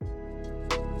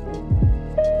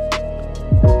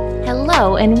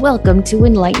Hello, and welcome to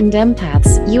Enlightened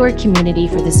Empaths, your community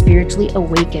for the spiritually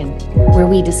awakened, where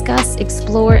we discuss,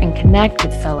 explore, and connect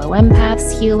with fellow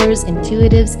empaths, healers,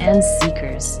 intuitives, and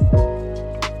seekers.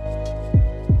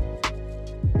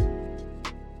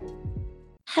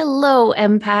 Hello,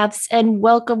 empaths, and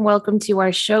welcome to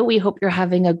our show. We hope you're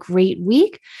having a great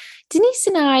week. Denise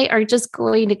and I are just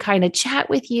going to kind of chat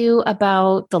with you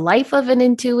about the life of an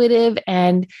intuitive,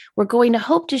 and we're going to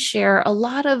hope to share a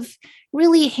lot of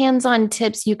really hands-on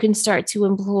tips you can start to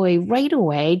employ right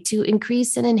away to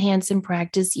increase and enhance and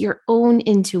practice your own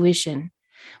intuition.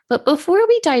 But before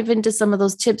we dive into some of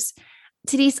those tips,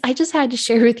 Denise, I just had to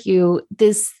share with you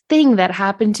this thing that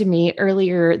happened to me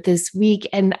earlier this week.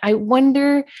 And I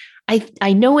wonder,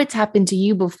 I know it's happened to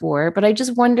you before, but I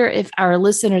just wonder if our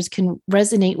listeners can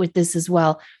resonate with this as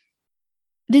well.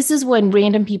 This is when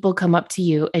random people come up to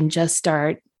you and just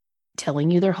start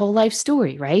telling you their whole life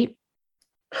story, right?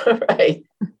 Right.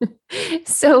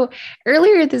 So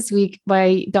earlier this week,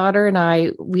 my daughter and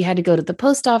I, we had to go to the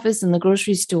post office and the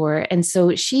grocery store. And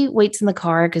so she waits in the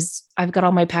car because I've got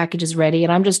all my packages ready.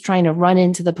 And I'm just trying to run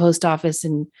into the post office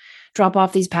and drop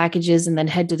off these packages and then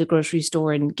head to the grocery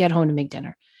store and get home to make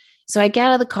dinner. So I get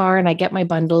out of the car and I get my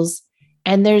bundles.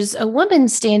 And there's a woman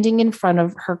standing in front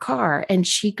of her car. And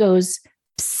she goes,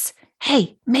 "Psst,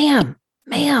 hey, ma'am.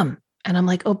 And I'm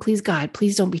like, oh, please, God,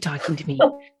 please don't be talking to me."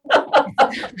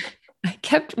 I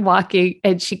kept walking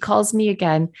and she calls me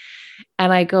again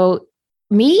and I go,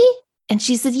 "Me?" And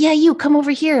she said, "Yeah, you come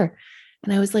over here."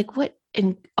 And I was like, "What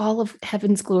in all of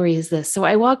heaven's glory is this?" So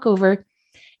I walk over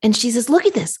and she says, look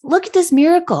at this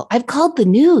miracle. I've called the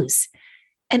news."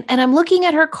 And I'm looking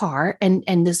at her car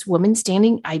and this woman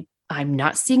standing, I'm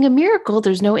not seeing a miracle.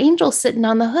 There's no angel sitting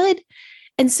on the hood.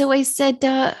 And so I said,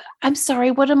 "I'm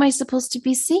sorry, what am I supposed to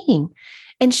be seeing?"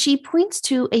 And she points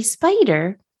to a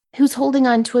spider who's holding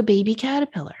on to a baby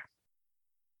caterpillar.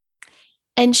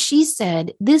 And she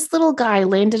said, "This little guy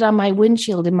landed on my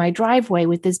windshield in my driveway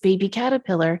with this baby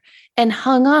caterpillar and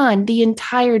hung on the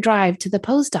entire drive to the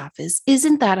post office.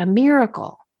 Isn't that a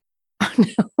miracle?" I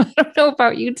don't know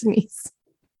about you, Denise,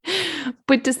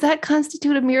 but does that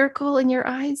constitute a miracle in your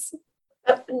eyes?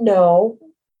 No.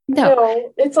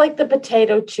 No. It's like the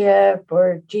potato chip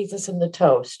or Jesus and the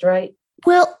toast, right?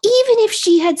 Well, even if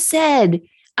she had said,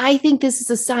 "I think this is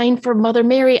a sign for Mother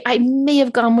Mary," I may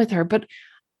have gone with her. But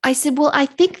I said, "Well, I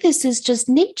think this is just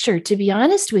nature, to be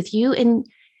honest with you. And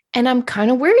I'm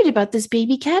kind of worried about this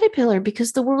baby caterpillar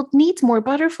because the world needs more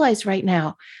butterflies right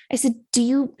now." I said, do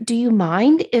you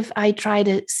mind if I try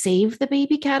to save the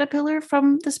baby caterpillar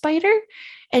from the spider?"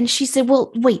 And she said,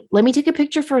 "Well, wait, let me take a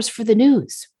picture first for the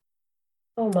news."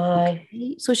 Oh my.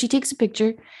 Okay. So she takes a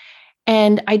picture.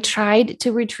 And I tried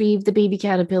to retrieve the baby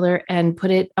caterpillar and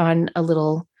put it on a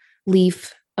little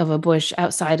leaf of a bush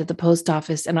outside of the post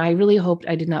office. And I really hoped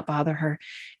I did not bother her.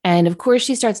 And of course,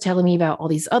 she starts telling me about all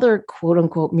these other quote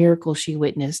unquote miracles she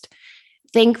witnessed.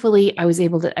 Thankfully, I was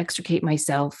able to extricate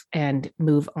myself and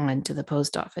move on to the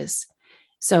post office.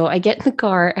 So I get in the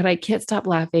car and I can't stop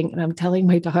laughing. And I'm telling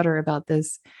my daughter about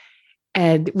this.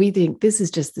 And we think this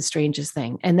is just the strangest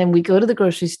thing. And then we go to the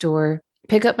grocery store,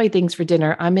 pick up my things for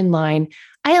dinner. I'm in line.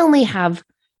 I only have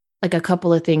like a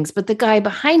couple of things, but the guy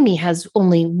behind me has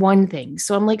only one thing.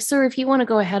 So I'm like, "Sir, if you want to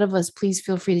go ahead of us, please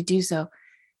feel free to do so."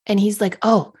 And he's like,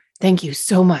 "Oh, thank you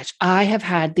so much. I have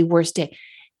had the worst day."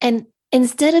 And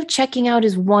instead of checking out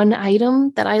his one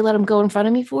item that I let him go in front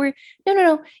of me for,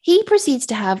 no. He proceeds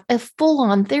to have a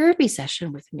full-on therapy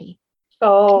session with me.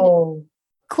 Oh.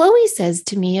 Chloe says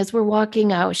to me as we're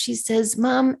walking out, she says,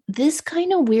 "Mom, this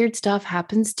kind of weird stuff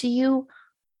happens to you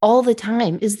all the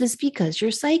time. Is this because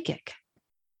you're psychic?"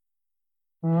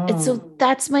 And so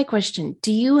that's my question.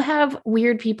 Do you have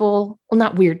weird people, well,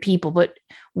 not weird people, but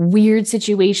weird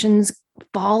situations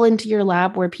fall into your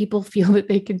lap where people feel that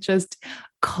they can just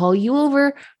call you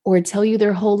over or tell you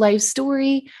their whole life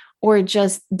story or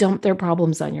just dump their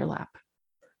problems on your lap?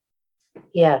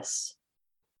 Yes.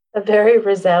 A very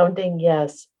resounding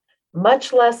yes.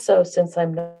 Much less so since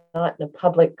I'm not in a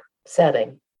public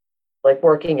setting, like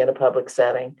working in a public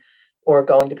setting or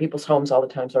going to people's homes all the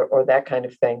time or that kind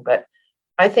of thing. But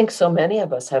I think so many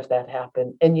of us have that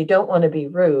happen. And you don't want to be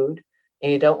rude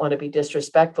and you don't want to be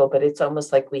disrespectful, but it's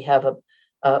almost like we have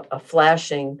a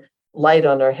flashing light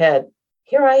on our head.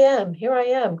 Here I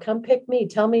am. Come pick me.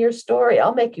 Tell me your story.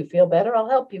 I'll make you feel better. I'll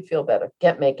help you feel better.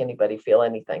 Can't make anybody feel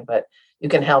anything, but you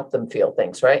can help them feel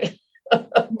things, right?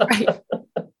 Right.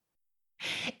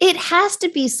 It has to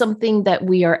be something that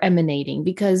we are emanating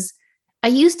because I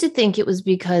used to think it was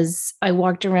because I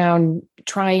walked around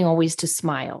trying always to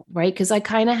smile, right? Because I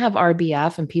kind of have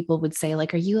RBF and people would say,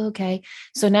 like, are you okay?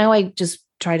 So now I just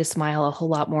try to smile a whole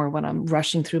lot more when I'm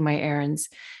rushing through my errands.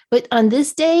 But on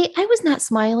this day, I was not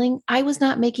smiling. I was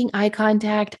not making eye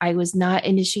contact. I was not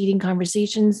initiating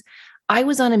conversations. I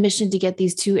was on a mission to get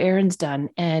these two errands done.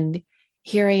 And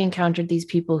here I encountered these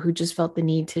people who just felt the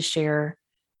need to share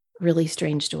really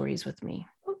strange stories with me.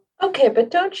 Okay, but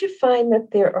don't you find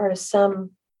that there are some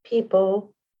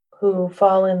people who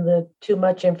fall in the too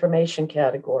much information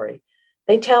category?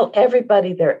 They tell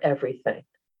everybody they're everything.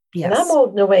 And I'm Yes.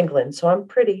 old New England, so I'm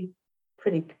pretty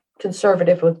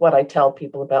conservative with what I tell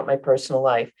people about my personal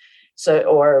life. So,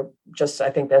 or just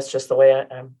I think that's just the way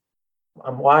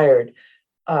I'm wired.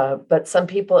 But some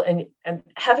people, and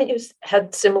haven't you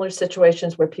had similar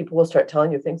situations where people will start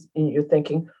telling you things and you're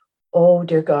thinking, oh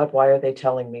dear God, why are they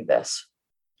telling me this?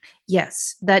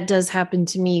 Yes, that does happen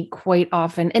to me quite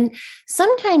often. And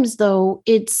sometimes, though,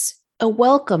 it's a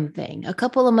welcome thing. A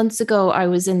couple of months ago, I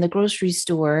was in the grocery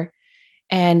store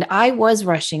and I was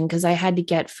rushing because I had to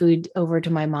get food over to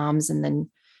my mom's and then,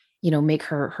 make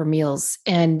her meals.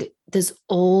 And this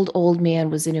old man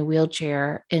was in a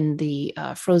wheelchair in the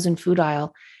frozen food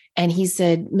aisle. And he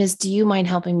said, Miss, do you mind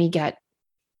helping me get,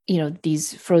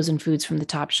 these frozen foods from the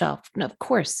top shelf? And of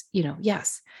course,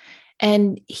 yes.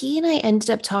 And he and I ended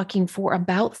up talking for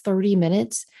about 30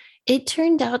 minutes. It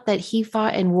turned out that he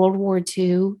fought in World War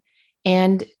II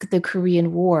and the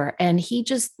Korean War, and he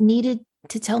just needed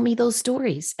to tell me those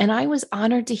stories. And I was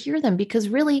honored to hear them because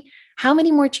really, how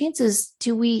many more chances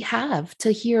do we have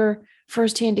to hear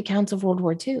firsthand accounts of World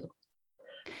War II?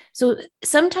 So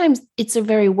sometimes it's a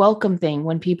very welcome thing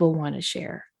when people want to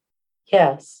share.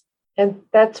 Yes. And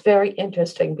that's very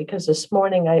interesting because this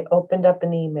morning I opened up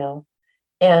an email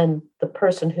and the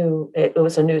person who it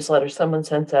was a newsletter someone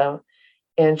sent out,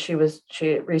 and she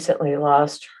recently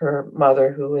lost her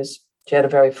mother she had a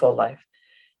very full life,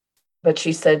 but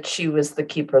she said she was the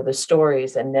keeper of the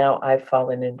stories, and now I've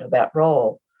fallen into that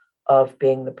role of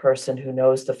being the person who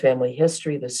knows the family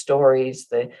history, the stories,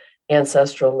 the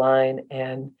ancestral line.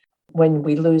 And when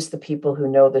we lose the people who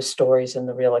know the stories and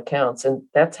the real accounts, and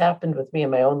that's happened with me in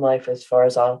my own life, as far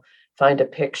as I'll find a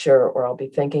picture or I'll be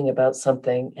thinking about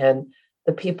something and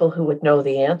the people who would know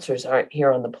the answers aren't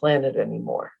here on the planet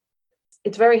anymore.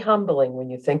 It's very humbling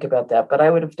when you think about that, but I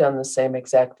would have done the same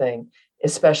exact thing,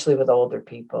 especially with older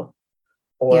people.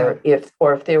 Yeah.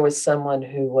 Or if there was someone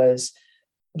who was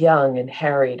young and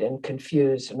harried and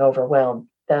confused and overwhelmed,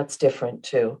 that's different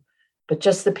too. But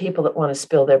just the people that want to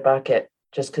spill their bucket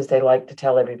just because they like to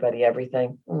tell everybody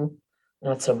everything,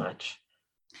 not so much.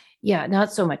 Yeah,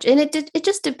 not so much. And it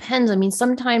just depends. I mean,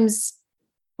 sometimes,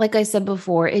 like I said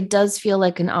before, it does feel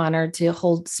like an honor to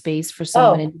hold space for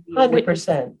someone Oh, and to be a witness,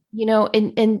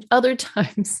 100%. and other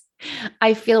times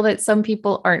I feel that some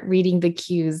people aren't reading the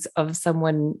cues of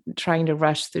someone trying to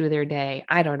rush through their day.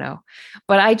 I don't know.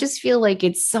 But I just feel like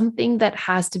it's something that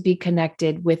has to be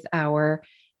connected with our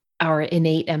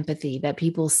innate empathy that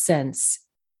people sense,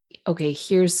 okay,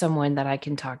 here's someone that I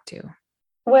can talk to.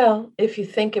 Well, if you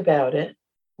think about it,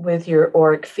 with your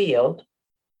auric field,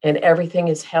 and everything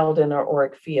is held in our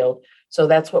auric field. So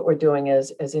that's what we're doing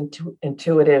as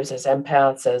intuitives, as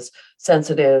empaths, as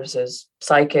sensitives, as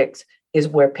psychics, is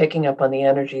we're picking up on the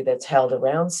energy that's held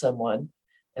around someone.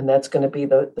 And that's going to be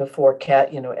the four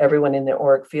cat, everyone in the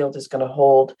auric field is going to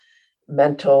hold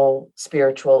mental,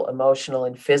 spiritual, emotional,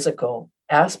 and physical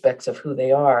aspects of who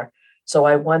they are. So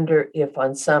I wonder if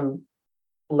on some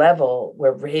level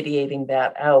we're radiating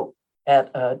that out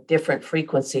at a different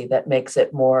frequency that makes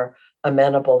it more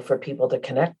amenable for people to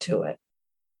connect to it.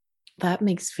 That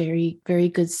makes very, very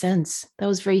good sense. That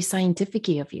was very scientific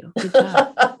of you. Good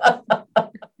job.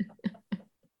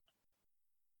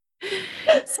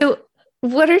 So,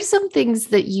 what are some things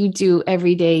that you do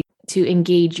every day to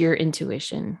engage your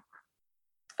intuition?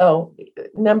 Oh,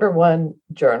 number one,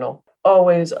 journal.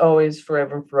 Always, always,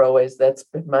 forever and for always. That's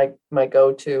been my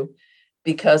go-to,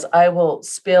 because I will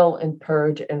spill and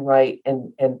purge and write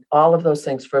and all of those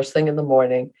things first thing in the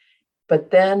morning. But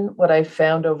then what I've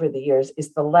found over the years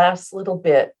is the last little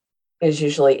bit is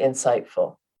usually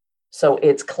insightful. So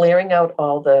it's clearing out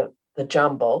all the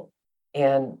jumble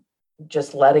and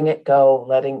just letting it go,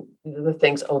 letting the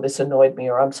things, oh, this annoyed me,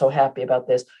 or I'm so happy about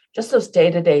this. Just those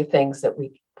day-to-day things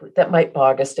that might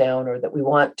bog us down or that we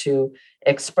want to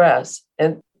express.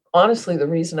 And honestly, the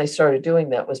reason I started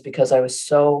doing that was because I was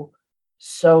so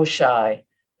shy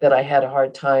that I had a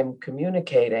hard time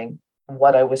communicating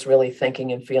what I was really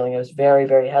thinking and feeling. I was very,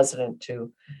 very hesitant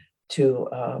to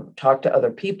talk to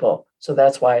other people. So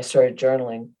that's why I started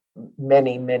journaling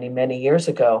many, many, many years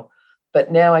ago.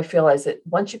 But now I realize that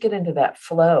once you get into that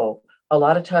flow, a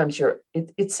lot of times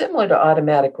it's similar to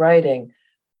automatic writing,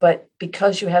 but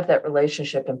because you have that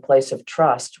relationship in place of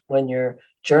trust when you're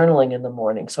journaling in the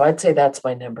morning. So I'd say that's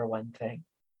my number one thing.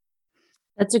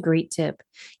 That's a great tip.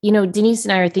 Denise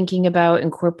and I are thinking about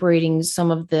incorporating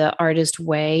some of the Artist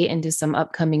Way into some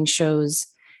upcoming shows.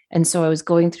 And so I was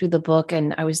going through the book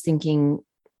and I was thinking,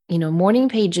 morning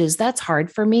pages, that's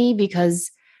hard for me because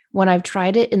when I've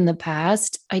tried it in the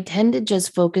past, I tend to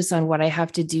just focus on what I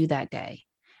have to do that day.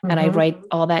 And I write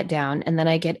all that down and then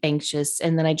I get anxious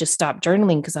and then I just stop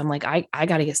journaling because I'm like, I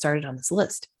got to get started on this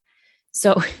list.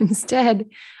 So instead,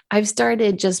 I've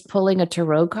started just pulling a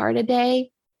tarot card a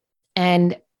day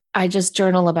and I just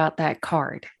journal about that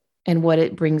card and what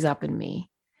it brings up in me.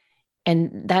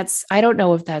 And I don't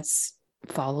know if that's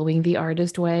following the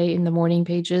Artist Way in the morning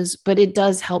pages, but it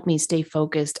does help me stay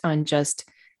focused on just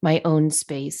my own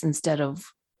space instead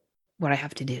of what I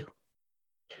have to do.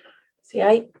 See,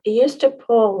 I used to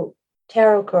pull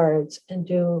tarot cards and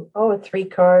do, a 3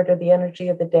 card or the energy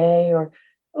of the day, or,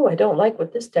 I don't like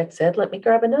what this deck said. Let me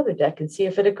grab another deck and see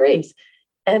if it agrees.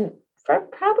 And for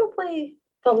probably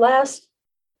the last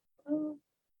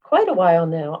quite a while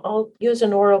now, I'll use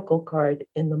an oracle card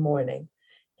in the morning.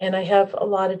 And I have a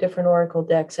lot of different oracle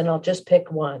decks, and I'll just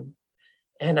pick one.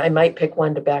 And I might pick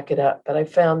one to back it up. But I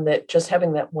found that just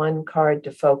having that one card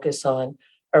to focus on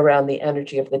around the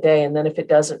energy of the day. And then if it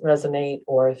doesn't resonate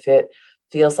or if it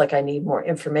feels like I need more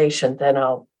information, then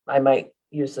I might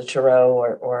use the tarot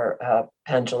or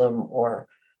pendulum or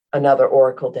another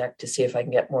oracle deck to see if I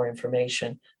can get more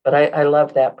information. But I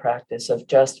love that practice of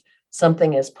just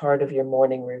something as part of your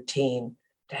morning routine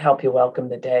to help you welcome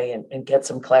the day and get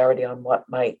some clarity on what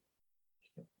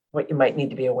you might need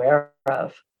to be aware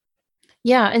of.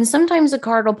 Yeah. And sometimes a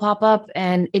card will pop up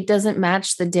and it doesn't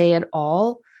match the day at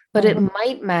all, but it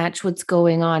might match what's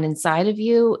going on inside of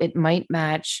you. It might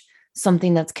match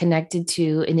something that's connected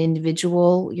to an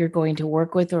individual you're going to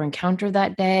work with or encounter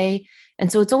that day.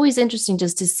 And so it's always interesting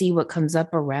just to see what comes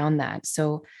up around that.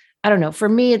 So I don't know. For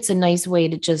me, it's a nice way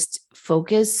to just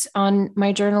focus on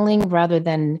my journaling rather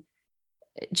than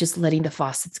just letting the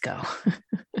faucets go.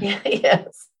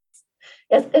 Yes.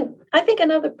 Yes. And I think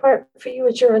another part for you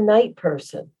is you're a night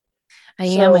person. I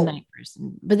am a night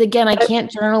person. But again, I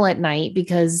can't journal at night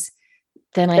because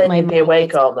then you'd be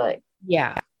awake all night.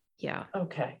 Yeah. Yeah.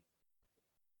 Okay.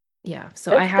 Yeah.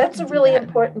 So that's a really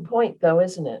important point, though,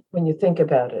 isn't it? When you think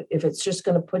about it, if it's just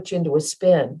going to put you into a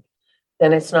spin,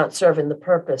 then it's not serving the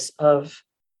purpose of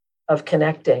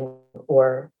connecting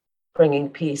or bringing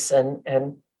peace and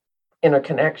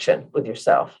interconnection with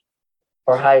yourself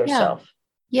or higher self.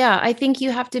 Yeah. I think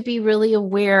you have to be really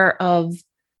aware of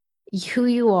who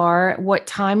you are, what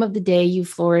time of the day you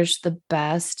flourish the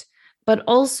best, but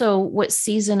also what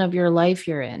season of your life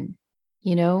you're in,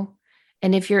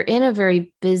 And if you're in a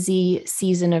very busy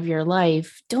season of your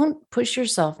life, don't push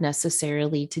yourself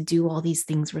necessarily to do all these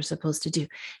things we're supposed to do.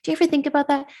 Do you ever think about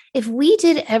that? If we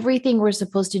did everything we're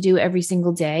supposed to do every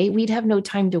single day, we'd have no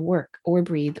time to work or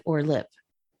breathe or live.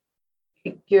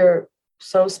 You're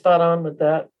so spot on with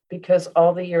that, because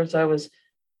all the years I was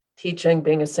teaching,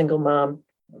 being a single mom,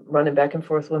 running back and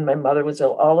forth when my mother was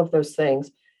ill, all of those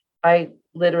things, I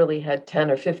literally had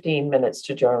 10 or 15 minutes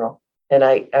to journal. And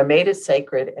I made it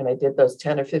sacred and I did those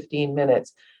 10 or 15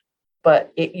 minutes.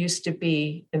 But it used to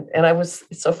be, and it's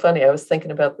so funny, I was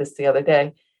thinking about this the other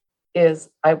day,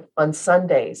 on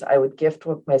Sundays, I would gift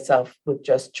myself with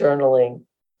just journaling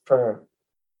for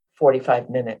 45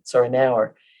 minutes or an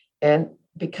hour. And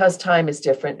because time is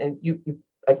different, and you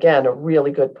again, a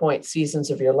really good point,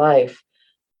 seasons of your life,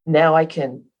 now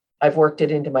I've worked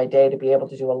it into my day to be able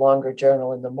to do a longer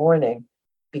journal in the morning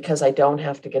because I don't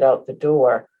have to get out the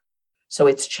door. So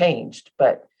it's changed.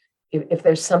 But if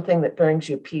there's something that brings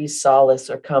you peace, solace,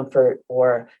 or comfort,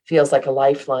 or feels like a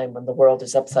lifeline when the world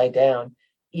is upside down,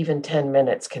 even 10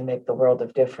 minutes can make the world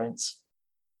of difference.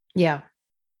 Yeah.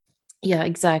 Yeah,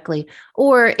 exactly.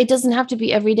 Or it doesn't have to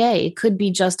be every day. It could be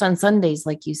just on Sundays,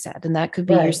 like you said, and that could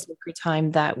be your sacred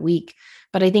time that week.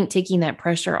 But I think taking that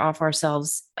pressure off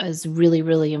ourselves is really,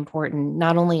 really important,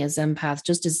 not only as empaths,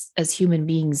 just as human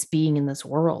beings being in this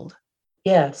world.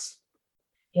 Yes.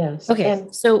 Yes. Okay.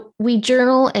 So we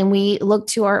journal and we look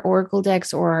to our oracle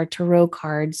decks or our tarot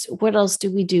cards. What else do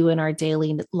we do in our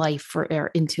daily life for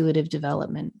our intuitive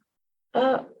development?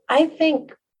 I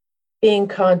think being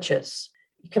conscious,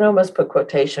 you can almost put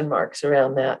quotation marks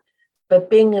around that, but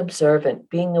being observant,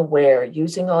 being aware,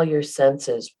 using all your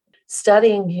senses,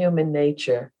 studying human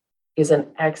nature is an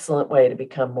excellent way to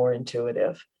become more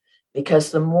intuitive,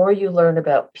 because the more you learn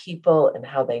about people and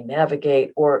how they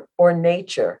navigate or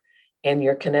nature, and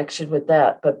your connection with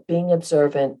that. But being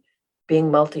observant,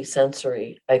 being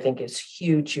multisensory, I think is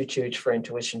huge, huge, huge for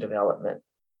intuition development.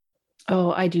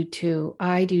 Oh, I do too.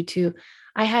 I do too.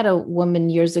 I had a woman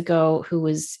years ago who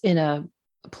was in a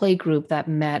play group that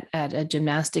met at a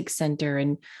gymnastics center,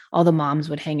 and all the moms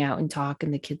would hang out and talk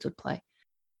and the kids would play.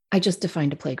 I just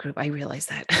defined a play group. I realized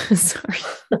that. Sorry.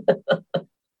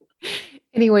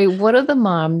 Anyway, one of the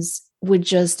moms would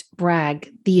just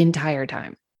brag the entire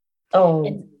time. Oh,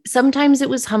 And sometimes it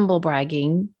was humble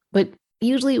bragging, but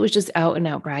usually it was just out and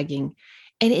out bragging.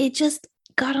 And it just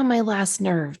got on my last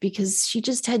nerve because she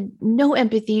just had no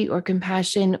empathy or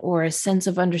compassion or a sense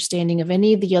of understanding of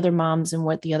any of the other moms and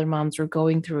what the other moms were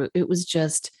going through. It was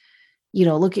just,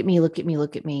 look at me, look at me,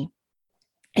 look at me.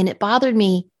 And it bothered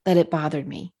me that it bothered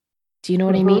me. Do you know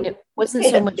what I mean? It wasn't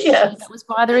so much she that was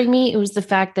bothering me. It was the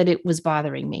fact that it was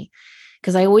bothering me.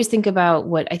 Because I always think about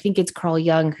what I think it's Carl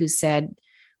Jung who said,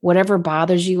 whatever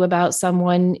bothers you about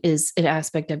someone is an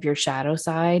aspect of your shadow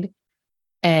side.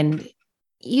 And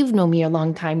you've known me a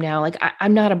long time now. Like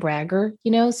I'm not a bragger,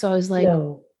 So I was like,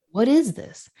 no. What is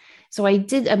this? So I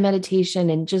did a meditation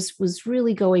and just was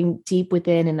really going deep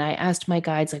within. And I asked my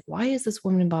guides, like, why is this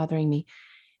woman bothering me?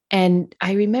 And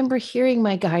I remember hearing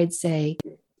my guide say,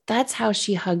 that's how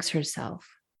she hugs herself.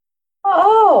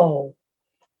 Oh.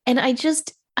 And I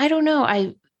don't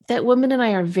know. That woman and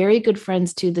I are very good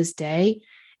friends to this day.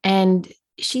 And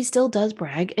she still does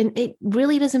brag. And it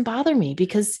really doesn't bother me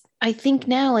because I think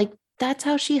now, like, that's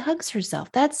how she hugs herself.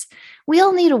 We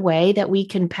all need a way that we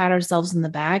can pat ourselves in the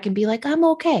back and be like, I'm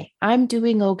okay. I'm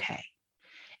doing okay.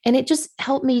 And it just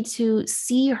helped me to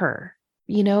see her,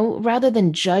 rather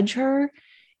than judge her.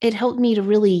 It helped me to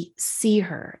really see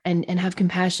her and have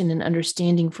compassion and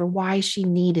understanding for why she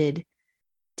needed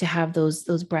to have those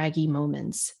braggy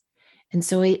moments. And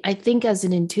so I think as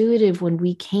an intuitive, when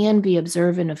we can be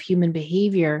observant of human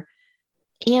behavior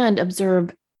and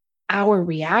observe our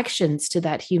reactions to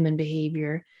that human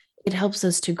behavior, it helps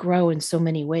us to grow in so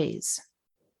many ways.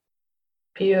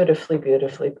 Beautifully,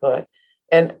 beautifully put.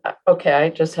 And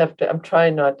okay, I'm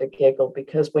trying not to giggle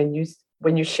because when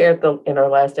you shared in our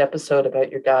last episode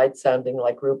about your guide sounding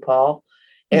like RuPaul,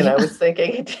 and I was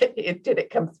thinking, did it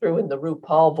come through in the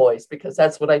RuPaul voice? Because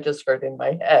that's what I just heard in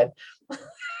my head.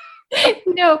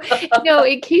 No,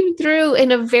 it came through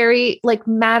in a very like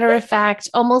matter of fact,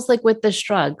 almost like with the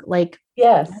shrug, like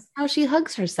yes, that's how she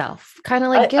hugs herself. Kind of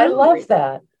like I love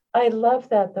that. I love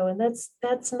that though, and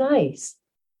that's nice,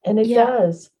 and it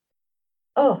does.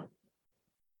 Oh,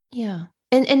 yeah,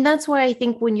 and that's why I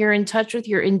think when you're in touch with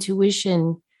your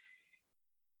intuition,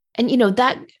 and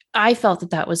that I felt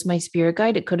that was my spirit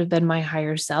guide. It could have been my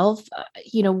higher self.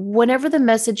 Whenever the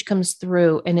message comes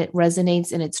through and it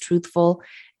resonates and it's truthful,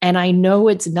 and I know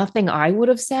it's nothing I would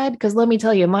have said, because let me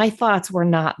tell you, my thoughts were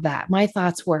not that. My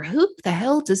thoughts were, who the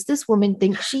hell does this woman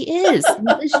think she is?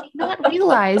 Does she not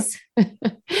realize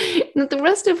that the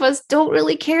rest of us don't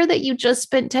really care that you just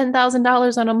spent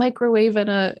 $10,000 on a microwave and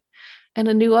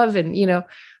a new oven,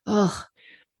 Oh,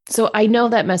 so I know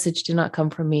that message did not come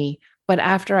from me. But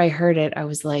after I heard it, I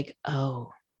was like,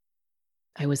 oh,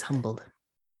 I was humbled.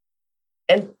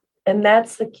 And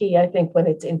that's the key, I think, when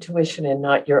it's intuition and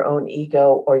not your own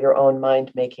ego or your own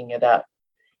mind making it up.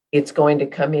 It's going to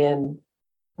come in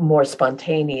more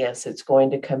spontaneous. It's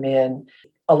going to come in.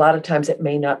 A lot of times it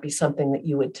may not be something that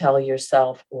you would tell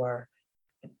yourself. Or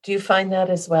do you find that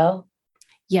as well?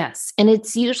 Yes. And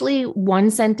it's usually one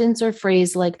sentence or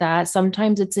phrase like that.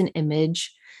 Sometimes it's an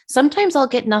image. Sometimes I'll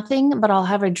get nothing, but I'll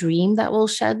have a dream that will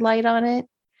shed light on it.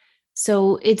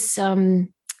 So it's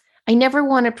I never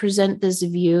want to present this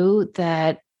view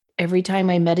that every time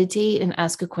I meditate and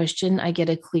ask a question, I get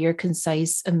a clear,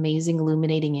 concise, amazing,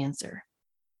 illuminating answer,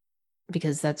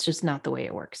 because that's just not the way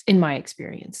it works in my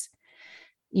experience.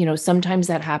 Sometimes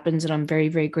that happens and I'm very,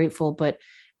 very grateful, but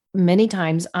many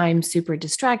times I'm super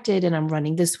distracted and I'm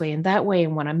running this way and that way.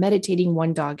 And when I'm meditating,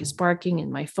 one dog is barking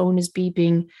and my phone is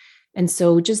beeping. And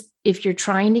so just if you're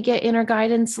trying to get inner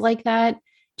guidance like that,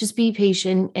 just be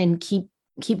patient and keep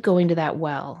going to that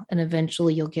well. And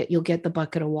eventually you'll get the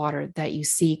bucket of water that you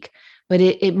seek. But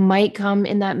it might come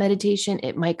in that meditation.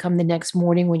 It might come the next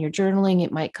morning when you're journaling.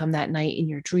 It might come that night in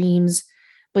your dreams,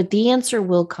 but the answer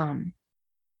will come.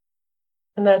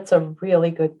 And that's a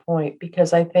really good point,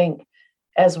 because I think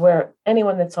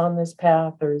anyone that's on this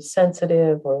path or is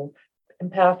sensitive or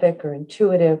empathic or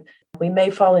intuitive, we may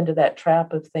fall into that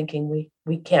trap of thinking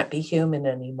we can't be human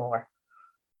anymore.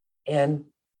 And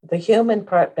the human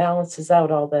part balances out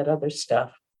all that other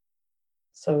stuff.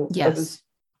 So yes. I was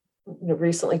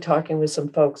recently talking with some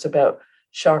folks about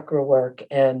chakra work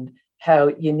and how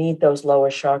you need those lower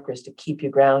chakras to keep you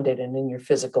grounded and in your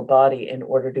physical body in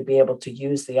order to be able to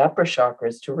use the upper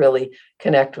chakras to really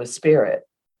connect with spirit.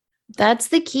 That's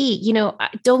the key.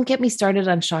 Don't get me started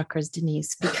on chakras,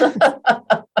 Denise, because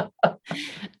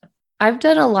I've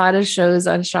done a lot of shows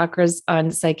on chakras on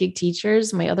Psychic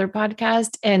Teachers, my other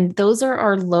podcast, and those are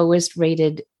our lowest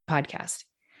rated podcast.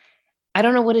 I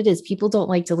don't know what it is. People don't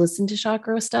like to listen to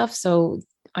chakra stuff. So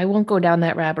I won't go down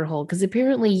that rabbit hole because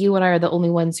apparently you and I are the only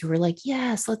ones who are like,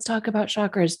 yes, let's talk about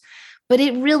chakras. But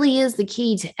it really is the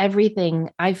key to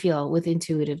everything I feel with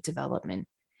intuitive development.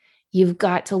 You've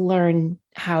got to learn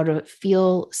how to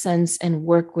feel, sense, and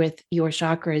work with your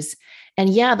chakras. And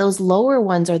yeah, those lower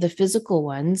ones are the physical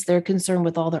ones. They're concerned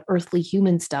with all the earthly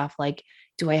human stuff like,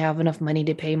 do I have enough money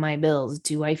to pay my bills?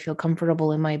 Do I feel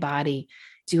comfortable in my body?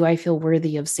 Do I feel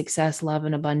worthy of success, love,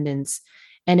 and abundance?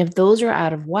 And if those are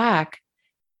out of whack,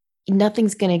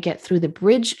 nothing's going to get through the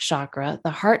bridge chakra,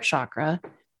 the heart chakra,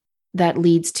 that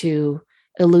leads to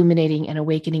illuminating and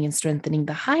awakening and strengthening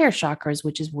the higher chakras,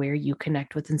 which is where you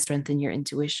connect with and strengthen your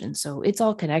intuition. So it's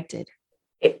all connected.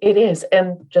 It is.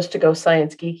 And just to go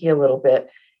science geeky a little bit,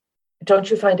 don't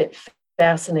you find it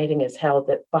fascinating as hell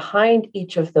that behind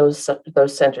each of those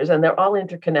centers, and they're all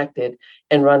interconnected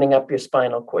and running up your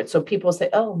spinal cord. So people say,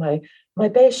 oh, my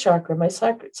base chakra, my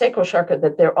sacral chakra,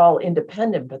 that they're all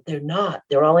independent, but they're not.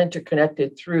 They're all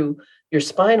interconnected through your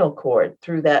spinal cord,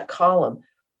 through that column.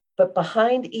 But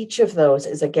behind each of those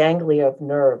is a ganglia of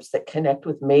nerves that connect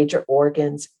with major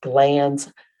organs,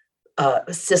 glands,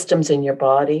 systems in your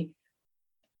body.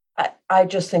 I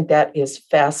just think that is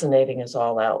fascinating as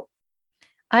all out.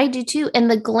 I do too.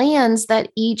 And the glands that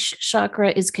each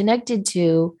chakra is connected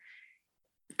to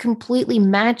completely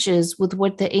matches with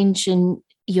what the ancient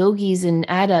yogis and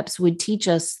adepts would teach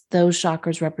us those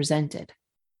chakras represented.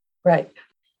 Right.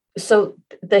 So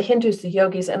the Hindus, the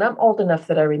yogis, and I'm old enough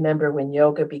that I remember when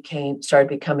yoga started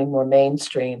becoming more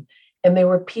mainstream, and there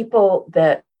were people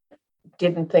that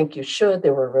didn't think you should.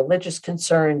 There were religious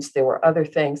concerns. There were other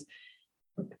things.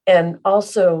 And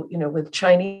also, with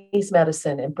Chinese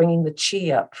medicine and bringing the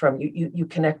chi up from you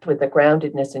connect with the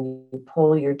groundedness and you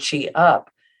pull your chi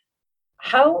up.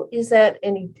 How is that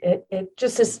it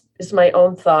just is my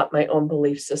own thought, my own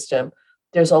belief system.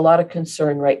 There's a lot of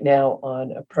concern right now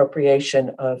on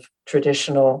appropriation of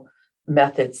traditional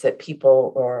methods that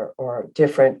people or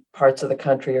different parts of the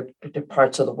country or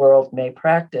parts of the world may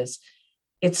practice.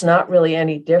 It's not really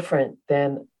any different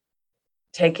than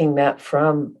taking that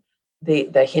from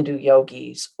the Hindu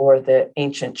yogis or the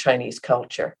ancient Chinese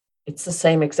culture. It's the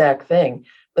same exact thing.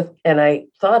 And I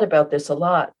thought about this a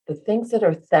lot. The things that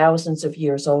are thousands of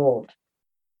years old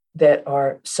that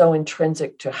are so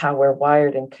intrinsic to how we're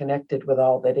wired and connected with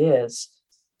all that is,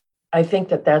 I think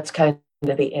that that's kind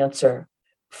of the answer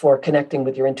for connecting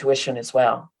with your intuition as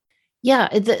well. Yeah,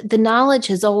 the knowledge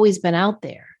has always been out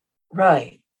there.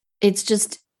 Right. It's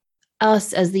just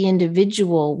us as the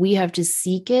individual, we have to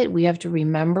seek it, we have to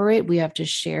remember it, we have to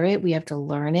share it, we have to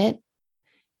learn it.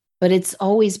 But it's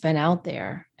always been out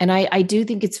there. And I do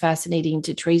think it's fascinating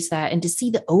to trace that and to see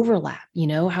the overlap,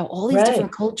 how all these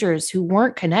different cultures who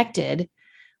weren't connected,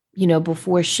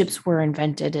 before ships were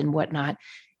invented and whatnot,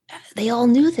 they all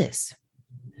knew this.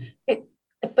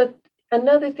 But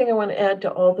another thing I want to add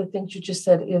to all the things you just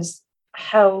said is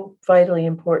how vitally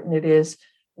important it is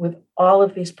with all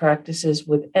of these practices,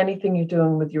 with anything you're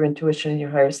doing with your intuition and your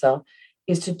higher self,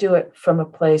 is to do it from a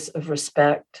place of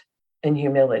respect and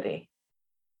humility,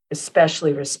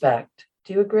 especially respect.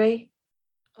 Do you agree?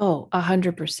 Oh,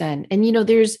 100%.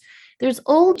 And, there's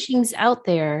old teachings out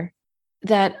there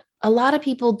that a lot of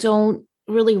people don't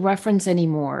really reference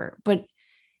anymore. But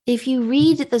if you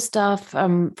read the stuff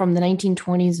from the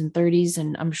 1920s and 30s,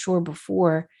 and I'm sure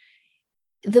before,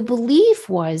 the belief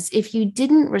was if you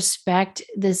didn't respect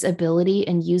this ability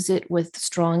and use it with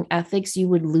strong ethics, you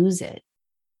would lose it.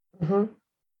 Mm-hmm.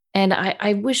 And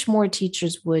I wish more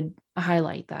teachers would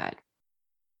highlight that,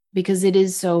 because it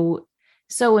is so,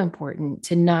 so important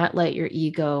to not let your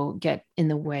ego get in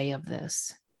the way of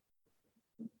this.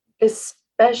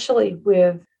 Especially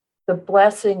with the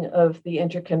blessing of the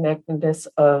interconnectedness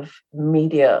of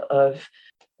media, of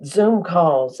Zoom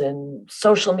calls and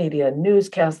social media,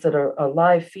 newscasts that are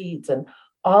live feeds, and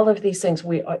all of these things.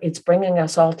 It's bringing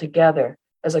us all together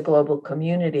as a global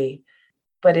community,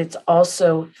 but it's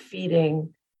also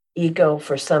feeding ego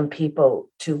for some people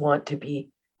to want to be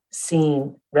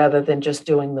seen rather than just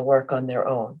doing the work on their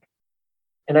own.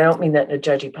 And I don't mean that in a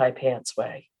judgy pie pants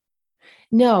way.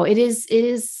 No, it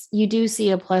is, you do see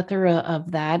a plethora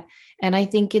of that. And I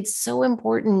think it's so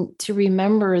important to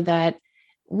remember that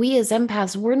we as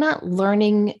empaths, we're not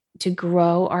learning to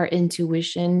grow our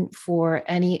intuition for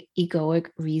any egoic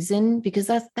reason, because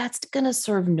that's going to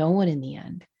serve no one in the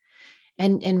end.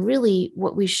 And really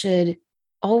what we should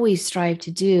always strive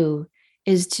to do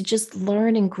is to just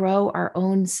learn and grow our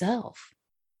own self,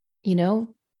 you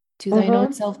know, to thine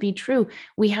own self be true.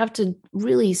 We have to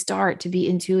really start to be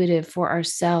intuitive for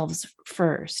ourselves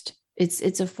first.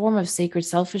 It's a form of sacred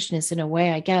selfishness in a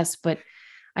way, I guess, but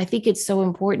I think it's so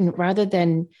important, rather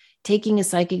than taking a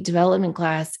psychic development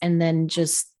class and then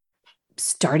just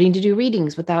starting to do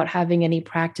readings without having any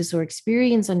practice or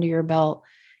experience under your belt.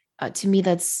 To me,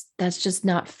 that's just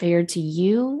not fair to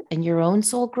you and your own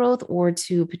soul growth, or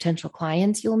to potential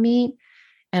clients you'll meet.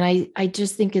 And I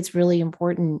just think it's really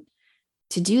important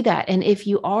to do that. And if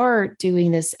you are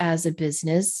doing this as a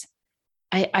business,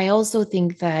 I also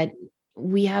think that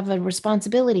we have a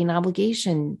responsibility and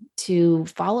obligation to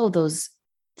follow those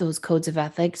codes of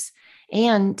ethics,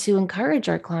 and to encourage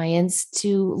our clients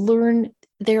to learn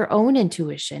their own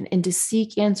intuition and to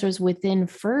seek answers within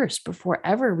first before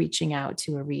ever reaching out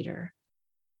to a reader.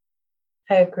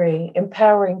 I agree.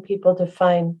 Empowering people to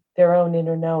find their own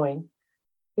inner knowing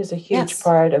is a huge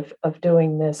part of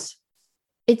doing this.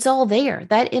 It's all there.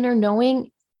 That inner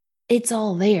knowing, it's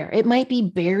all there. It might be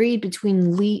buried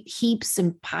between heaps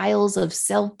and piles of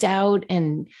self-doubt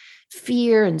and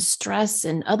fear and stress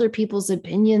and other people's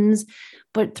opinions,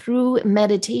 but through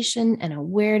meditation and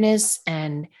awareness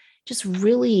and just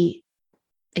really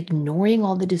ignoring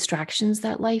all the distractions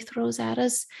that life throws at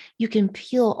us, you can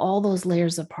peel all those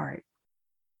layers apart.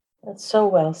 That's so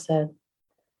well said.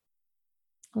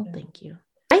 Well, thank you.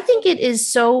 I think it is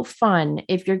so fun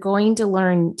if you're going to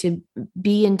learn to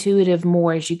be intuitive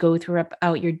more as you go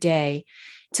throughout your day,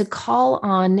 to call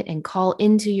on and call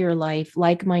into your life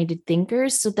like-minded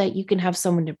thinkers so that you can have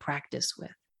someone to practice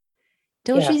with.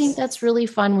 Don't you think that's really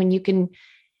fun when you can,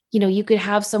 you could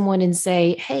have someone and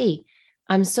say, hey,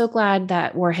 I'm so glad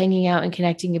that we're hanging out and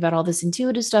connecting about all this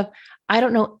intuitive stuff. I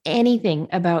don't know anything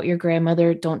about your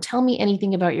grandmother. Don't tell me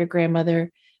anything about your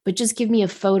grandmother, but just give me a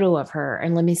photo of her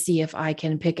and let me see if I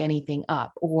can pick anything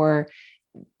up. Or,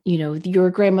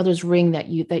 your grandmother's ring that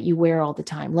you wear all the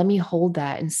time. Let me hold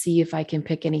that and see if I can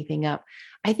pick anything up.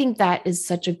 I think that is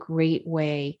such a great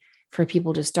way for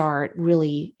people to start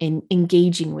really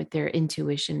engaging with their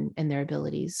intuition and their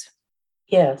abilities.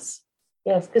 Yes.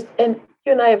 And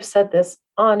you and I have said this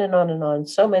on and on and on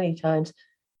so many times.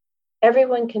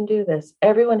 Everyone can do this.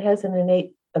 Everyone has an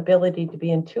innate ability to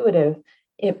be intuitive.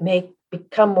 It may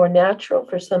become more natural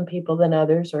for some people than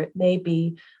others, or it may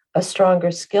be a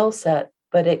stronger skill set,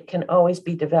 but it can always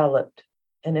be developed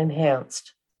and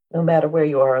enhanced, no matter where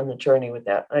you are on the journey with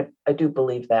that. I do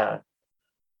believe that.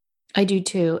 I do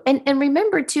too. And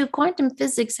remember too, quantum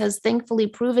physics has thankfully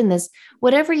proven this.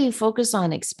 Whatever you focus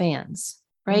on expands,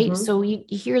 right? Mm-hmm. So you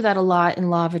hear that a lot in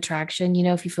law of attraction.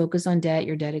 If you focus on debt,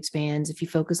 your debt expands. If you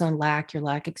focus on lack, your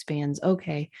lack expands.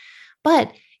 Okay.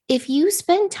 But if you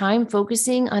spend time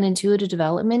focusing on intuitive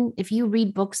development, if you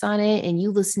read books on it and you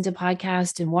listen to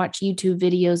podcasts and watch YouTube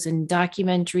videos and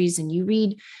documentaries and you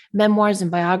read memoirs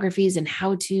and biographies and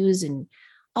how-tos and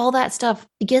all that stuff,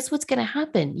 guess what's going to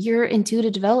happen? Your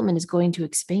intuitive development is going to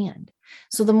expand.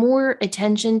 So the more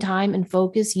attention, time, and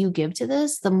focus you give to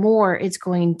this, the more it's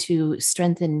going to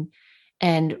strengthen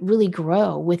and really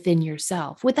grow within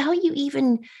yourself without you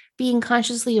even being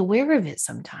consciously aware of it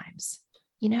sometimes.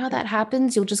 You know how that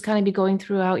happens? You'll just kind of be going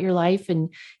throughout your life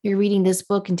and you're reading this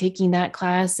book and taking that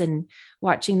class and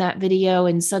watching that video,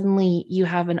 and suddenly you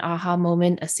have an aha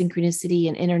moment, a synchronicity,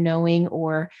 an inner knowing,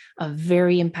 or a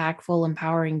very impactful,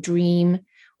 empowering dream,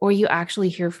 or you actually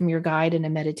hear from your guide in a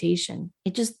meditation.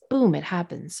 It just, boom, it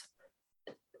happens.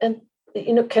 And,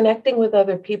 connecting with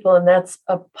other people, and that's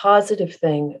a positive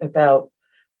thing about,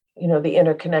 the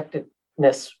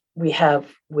interconnectedness we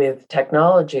have with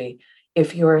technology.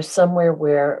 If you're somewhere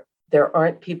where there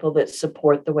aren't people that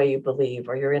support the way you believe,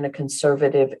 or you're in a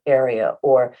conservative area,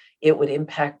 or it would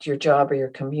impact your job or your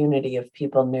community if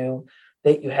people knew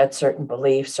that you had certain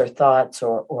beliefs or thoughts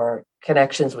or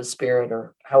connections with spirit,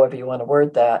 or however you want to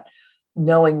word that,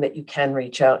 knowing that you can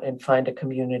reach out and find a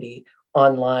community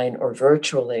online or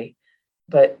virtually.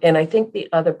 And I think the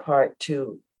other part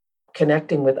to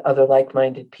connecting with other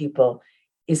like-minded people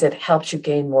is it helps you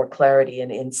gain more clarity and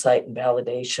insight and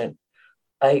validation.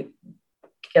 I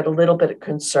get a little bit of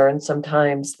concern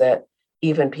sometimes that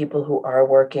even people who are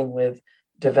working with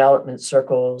development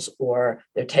circles, or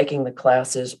they're taking the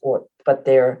classes, but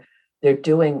they're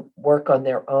doing work on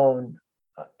their own,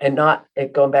 and not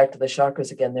going back to the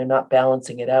chakras again, they're not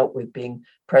balancing it out with being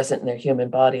present in their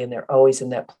human body, and they're always in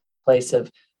that place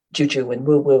of juju and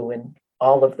woo-woo and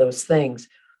all of those things.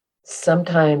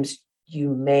 sometimes you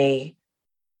may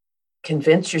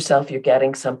convince yourself you're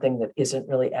getting something that isn't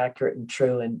really accurate and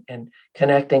true, and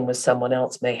connecting with someone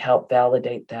else may help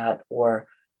validate that or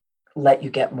let you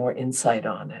get more insight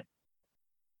on it.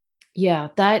 Yeah,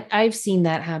 that I've seen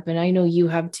that happen. I know you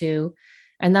have too.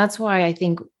 And that's why I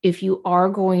think if you are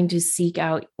going to seek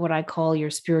out what I call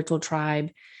your spiritual tribe,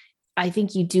 I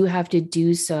think you do have to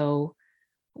do so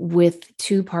with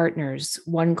two partners,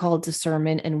 one called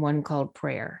discernment and one called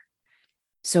prayer.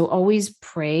 So always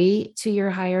pray to your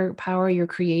higher power, your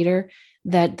creator,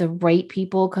 that the right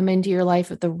people come into your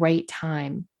life at the right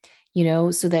time,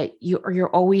 so that you're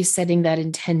always setting that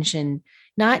intention,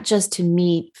 not just to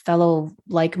meet fellow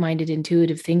like-minded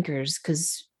intuitive thinkers,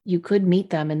 because you could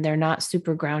meet them and they're not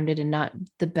super grounded and not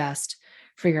the best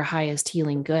for your highest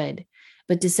healing good,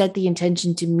 but to set the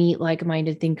intention to meet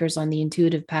like-minded thinkers on the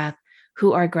intuitive path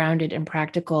who are grounded and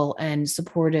practical and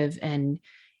supportive and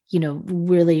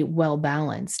really well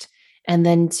balanced. And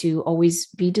then to always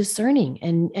be discerning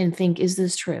and think, is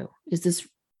this true? Is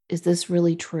this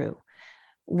really true?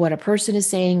 What a person is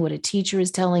saying, what a teacher is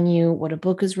telling you, what a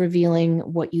book is revealing,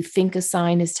 what you think a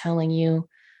sign is telling you.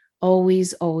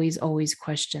 Always, always, always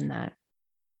question that.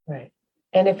 Right.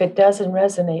 And if it doesn't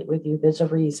resonate with you, there's a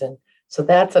reason. So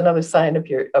that's another sign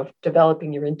of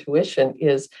developing your intuition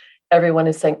is everyone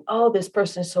is saying, oh, this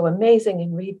person is so amazing,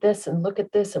 and read this and look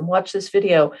at this and watch this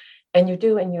video. And you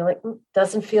do, and you're like,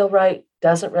 doesn't feel right,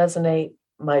 doesn't resonate.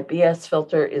 My BS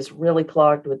filter is really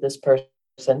clogged with this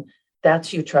person.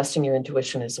 That's you trusting your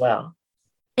intuition as well.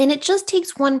 And it just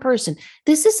takes one person.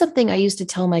 This is something I used to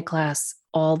tell my class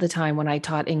all the time when I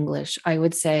taught English. I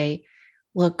would say,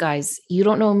 look, guys, you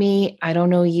don't know me. I don't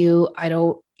know you. I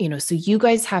don't, so you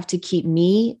guys have to keep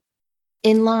me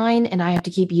in line and I have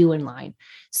to keep you in line.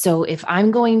 So if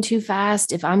I'm going too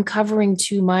fast, if I'm covering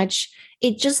too much,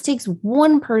 it just takes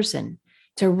one person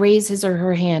to raise his or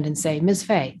her hand and say, Ms.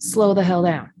 Faye, slow the hell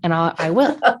down. And I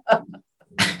will.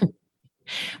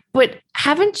 But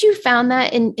haven't you found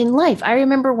that in life? I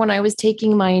remember when I was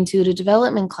taking my intuitive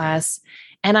development class,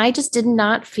 and I just did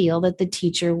not feel that the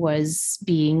teacher was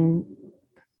being,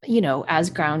 as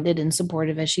grounded and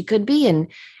supportive as she could be.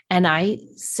 And I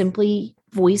simply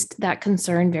voiced that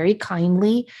concern very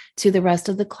kindly to the rest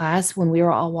of the class when we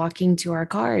were all walking to our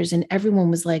cars. And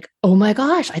everyone was like, oh my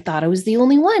gosh, I thought I was the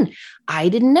only one. I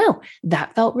didn't know.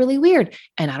 That felt really weird.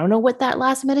 And I don't know what that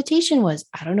last meditation was.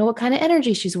 I don't know what kind of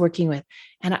energy she's working with.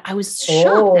 And I was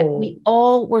shocked that we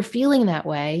all were feeling that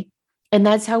way. And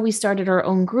that's how we started our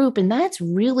own group. And that's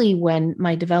really when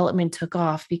my development took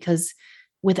off, because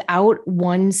without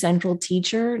one central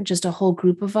teacher, just a whole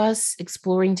group of us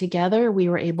exploring together, we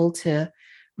were able to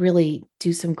really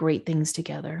do some great things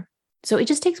together. So it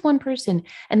just takes one person.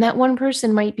 And that one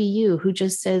person might be you, who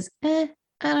just says, I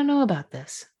don't know about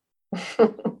this.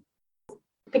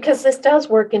 Because this does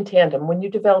work in tandem. When you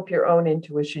develop your own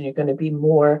intuition, you're going to be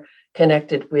more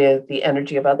connected with the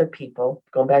energy of other people,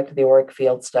 going back to the auric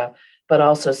field stuff, but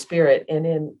also spirit. And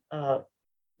in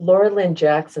Laura Lynn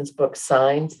Jackson's book,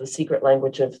 Signs, The Secret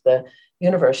Language of the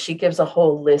Universe, she gives a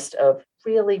whole list of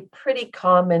really pretty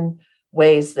common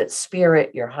ways that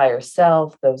spirit, your higher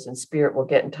self, those in spirit will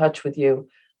get in touch with you.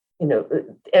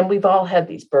 And we've all had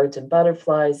these birds and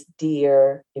butterflies,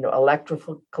 deer,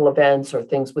 electrical events or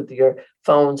things with your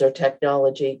phones or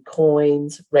technology,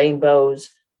 coins, rainbows,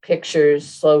 pictures,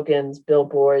 slogans,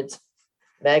 billboards,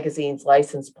 magazines,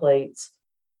 license plates,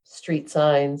 street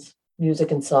signs,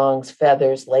 music and songs,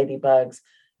 feathers, ladybugs,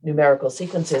 numerical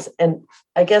sequences. And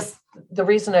I guess the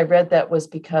reason I read that was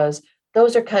because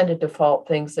those are kind of default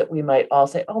things that we might all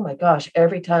say, oh my gosh,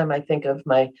 every time I think of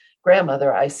my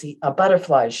grandmother, I see a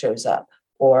butterfly shows up.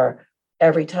 Or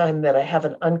every time that I have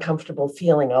an uncomfortable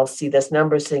feeling, I'll see this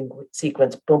number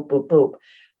sequence, boop, boop, boop.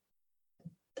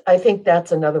 I think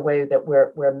that's another way that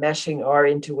we're meshing our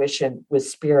intuition with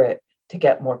spirit to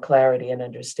get more clarity and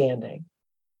understanding.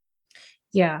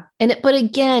 Yeah. But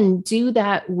again, do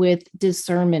that with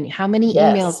discernment. How many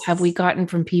emails have we gotten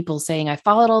from people saying, I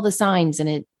followed all the signs and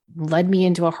it led me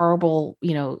into a horrible,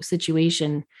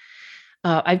 situation.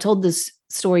 I've told this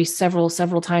story several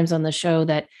times on the show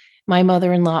that my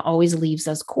mother-in-law always leaves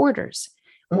us quarters.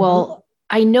 Mm-hmm. Well,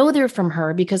 I know they're from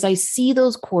her because I see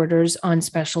those quarters on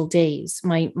special days.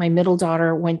 My middle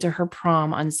daughter went to her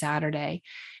prom on Saturday.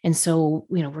 And so,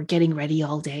 we're getting ready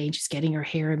all day, just getting her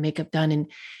hair and makeup done.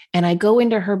 And I go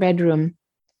into her bedroom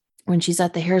when she's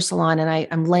at the hair salon, and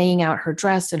I'm laying out her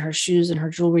dress and her shoes and her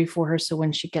jewelry for her. So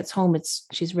when she gets home,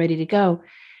 she's ready to go.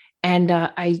 And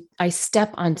I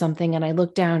step on something and I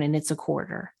look down and it's a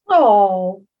quarter.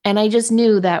 Oh. And I just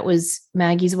knew that was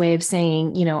Maggie's way of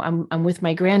saying, I'm with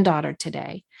my granddaughter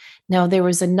today. Now, there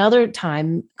was another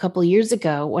time a couple of years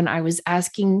ago when I was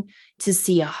asking to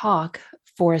see a hawk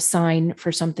for a sign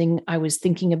for something I was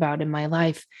thinking about in my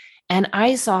life. And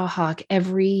I saw a hawk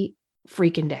every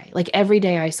freaking day. Like every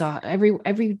day I saw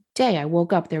every day I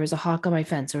woke up, there was a hawk on my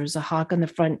fence. There was a hawk on the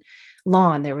front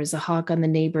lawn. There was a hawk on the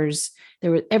neighbors.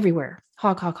 There were everywhere.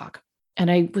 Hawk, hawk, hawk. And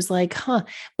I was like, huh.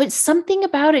 But something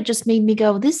about it just made me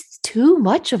go, this is too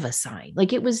much of a sign.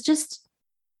 Like it was just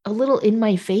a little in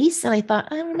my face. And I thought,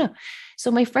 I don't know.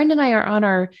 So my friend and I are on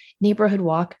our neighborhood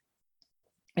walk,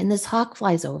 and this hawk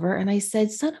flies over. And I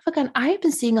said, son of a gun, I've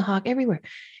been seeing a hawk everywhere.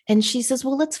 And she says,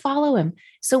 well, let's follow him.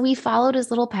 So we followed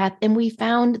his little path and we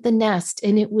found the nest.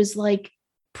 And it was like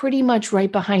pretty much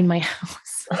right behind my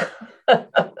house.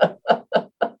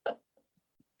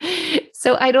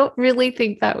 So I don't really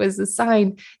think that was a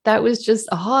sign. That was just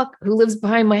a hawk who lives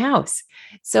behind my house.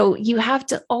 So you have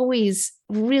to always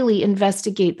really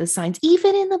investigate the signs.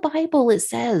 Even in the Bible, it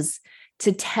says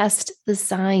to test the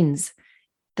signs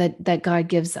that God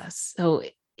gives us. So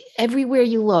everywhere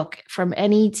you look, from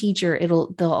any teacher,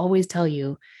 they'll always tell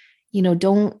you,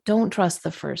 don't trust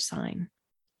the first sign.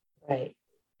 Right.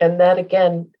 And that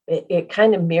again, it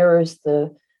kind of mirrors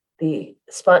the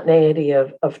spontaneity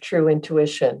of true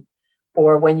intuition,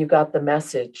 or when you got the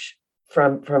message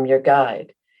from your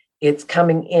guide. It's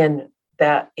coming in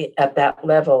that at that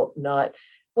level, not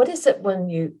what is it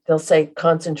when they'll say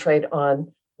concentrate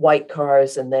on white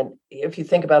cars, and then if you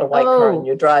think about a white car and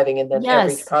you're driving, and then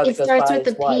every car that goes by starts with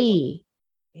is the white. P.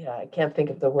 Yeah, I can't think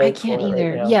of the word. I can't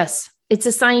either. Right now. Yes, it's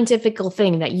a scientific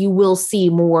thing that you will see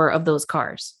more of those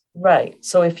cars. Right.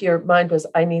 So if your mind was,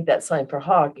 I need that sign for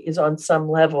hawk, is on some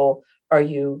level, are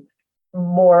you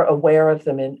more aware of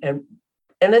them? And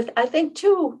I think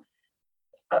too,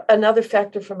 another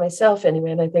factor for myself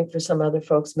anyway, and I think for some other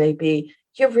folks may be,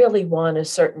 you really want a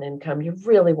certain income. You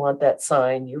really want that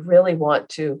sign. You really want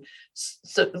to.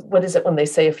 So what is it when they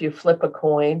say if you flip a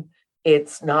coin,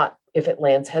 it's not if it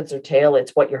lands heads or tail,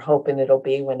 it's what you're hoping it'll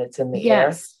be when it's in the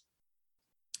air.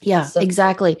 Yeah, so,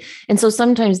 exactly. And so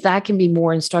sometimes that can be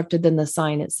more instructive than the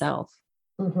sign itself.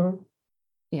 Mm-hmm.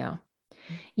 Yeah.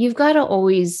 You've got to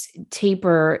always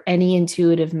taper any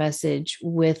intuitive message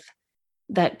with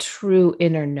that true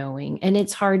inner knowing. And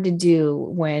it's hard to do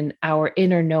when our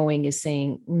inner knowing is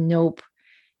saying, nope,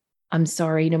 I'm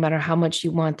sorry, no matter how much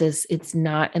you want this, it's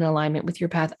not in alignment with your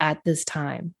path at this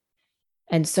time.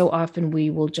 And so often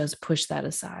we will just push that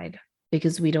aside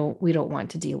because we don't want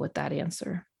to deal with that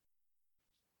answer.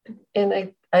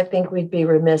 And I think we'd be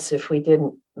remiss if we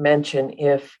didn't mention,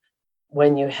 if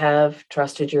when you have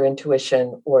trusted your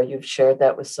intuition, or you've shared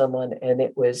that with someone and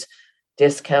it was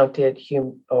discounted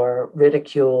or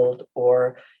ridiculed,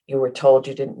 or you were told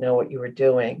you didn't know what you were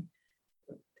doing,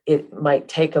 it might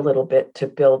take a little bit to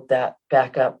build that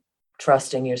back up,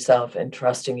 trusting yourself and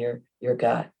trusting your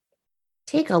gut.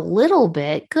 Take a little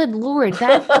bit? Good Lord,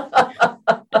 that...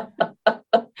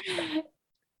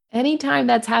 Anytime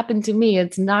that's happened to me,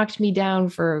 it's knocked me down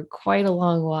for quite a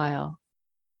long while.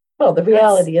 Well, the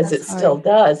reality is it still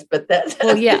does, but that's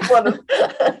one of,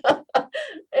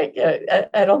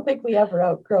 I don't think we ever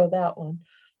outgrow that one.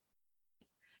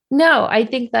 No, I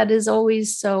think that is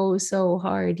always so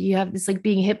hard. You have this like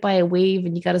being hit by a wave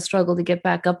and you got to struggle to get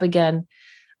back up again.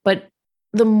 But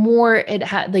the more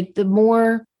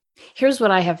here's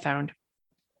what I have found.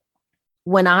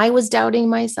 When I was doubting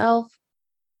myself,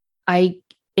 I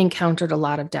encountered a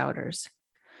lot of doubters.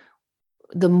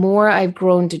 The more I've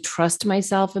grown to trust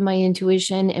myself and my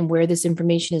intuition and where this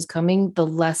information is coming, the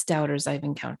less doubters I've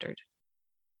encountered.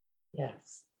 Yes.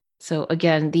 So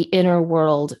again, the inner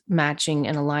world matching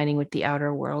and aligning with the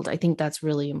outer world. I think that's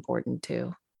really important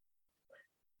too.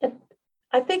 And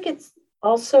I think it's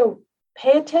also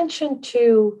pay attention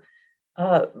to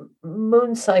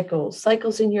moon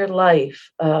cycles in your life,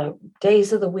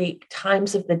 days of the week,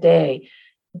 times of the day.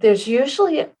 There's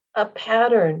usually a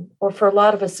pattern, or for a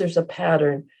lot of us, there's a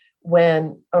pattern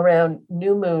when around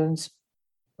new moons,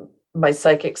 my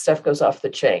psychic stuff goes off the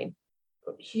chain.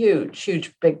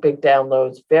 Huge, big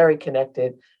downloads, very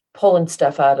connected, pulling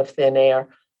stuff out of thin air.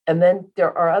 And then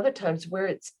there are other times where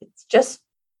it's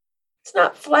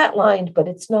not flatlined, but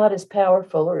it's not as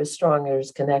powerful or as strong or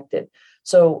as connected.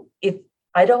 So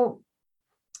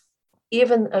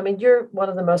you're one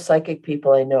of the most psychic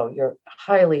people I know. You're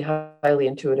highly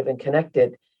intuitive and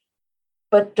connected.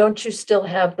 But don't you still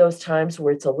have those times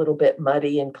where it's a little bit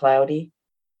muddy and cloudy?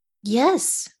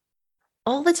 Yes,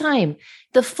 all the time.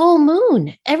 The full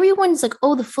moon. Everyone's like,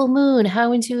 oh, the full moon,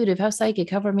 how intuitive, how psychic,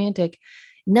 how romantic.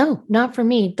 No, not for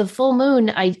me. The full moon,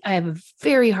 I have a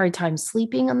very hard time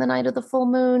sleeping on the night of the full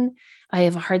moon. I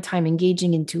have a hard time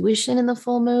engaging intuition in the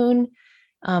full moon.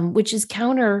 which is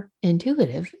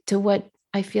counterintuitive to what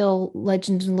I feel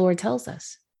legend and lore tells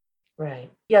us.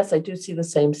 Right. Yes, I do see the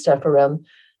same stuff around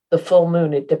the full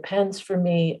moon. It depends for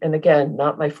me, and again,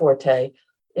 not my forte.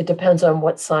 It depends on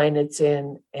what sign it's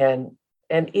in and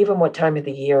even what time of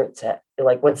the year it's at,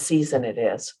 like what season it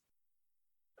is.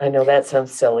 I know that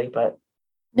sounds silly, but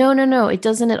No, it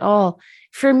doesn't at all.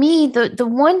 For me, the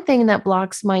one thing that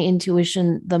blocks my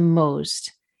intuition the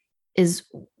most is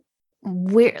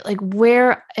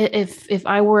where if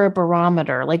I were a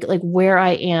barometer, like where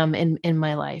I am in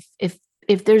my life.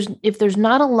 If there's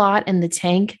not a lot in the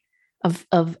tank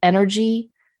of energy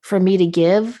for me to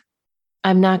give,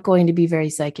 I'm not going to be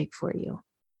very psychic for you.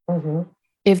 mhm,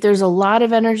 If there's a lot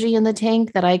of energy in the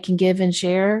tank that I can give and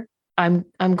share, I'm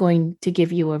going to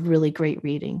give you a really great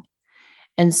reading.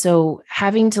 And so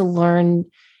having to learn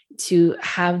to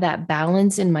have that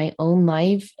balance in my own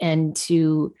life and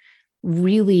to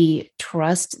really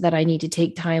trust that I need to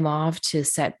take time off to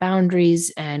set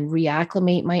boundaries and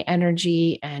reacclimate my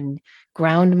energy and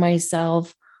ground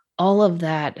myself, all of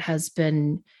that has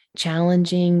been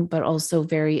challenging, but also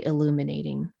very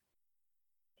illuminating.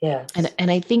 And yes, and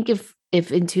I think if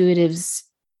intuitives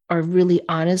are really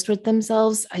honest with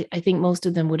themselves, I think most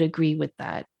of them would agree with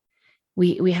that.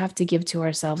 We have to give to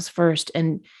ourselves first.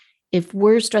 And if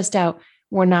we're stressed out,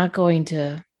 we're not going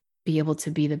to be able to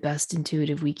be the best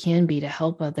intuitive we can be to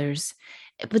help others.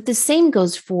 But the same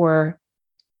goes for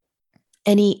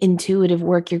any intuitive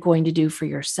work you're going to do for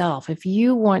yourself. If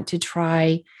you want to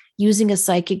try using a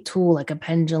psychic tool like a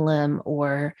pendulum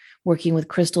or working with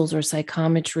crystals or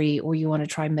psychometry, or you want to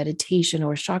try meditation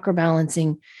or chakra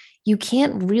balancing, you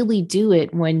can't really do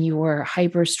it when you're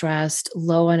hyper stressed,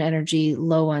 low on energy,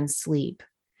 low on sleep.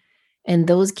 In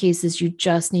those cases, you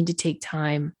just need to take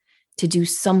time to do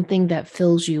something that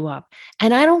fills you up.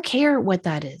 And I don't care what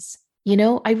that is.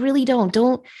 I really don't.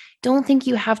 Don't think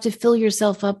you have to fill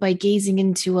yourself up by gazing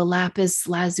into a lapis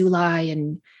lazuli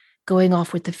and going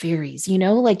off with the fairies.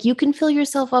 Like you can fill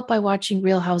yourself up by watching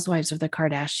Real Housewives of the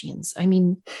Kardashians. I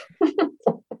mean,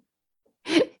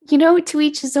 to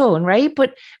each his own, right?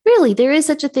 But really, there is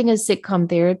such a thing as sitcom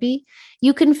therapy.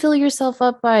 You can fill yourself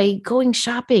up by going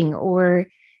shopping or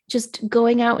just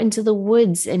going out into the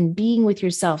woods and being with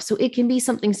yourself. So it can be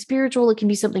something spiritual, it can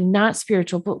be something not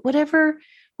spiritual, but whatever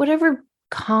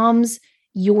calms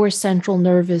your central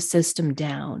nervous system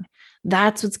down,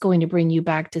 that's what's going to bring you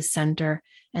back to center.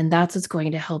 And that's what's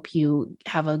going to help you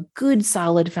have a good,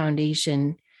 solid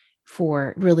foundation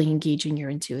for really engaging your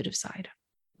intuitive side.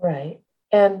 right.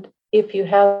 And if you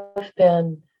have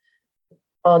been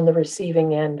on the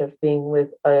receiving end of being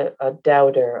with a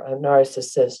doubter, a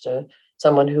narcissist,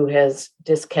 someone who has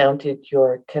discounted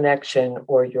your connection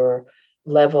or your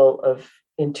level of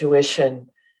intuition,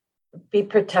 be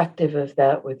protective of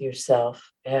that with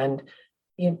yourself. And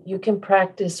you can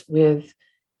practice with,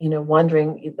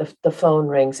 wondering if the phone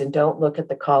rings and don't look at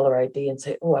the caller ID and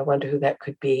say, oh, I wonder who that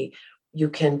could be. You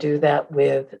can do that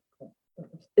with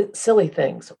silly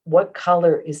things. What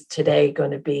color is today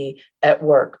going to be at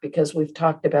work? Because we've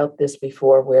talked about this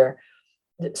before, where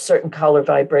certain color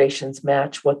vibrations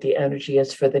match what the energy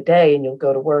is for the day, and you'll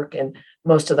go to work and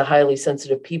most of the highly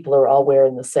sensitive people are all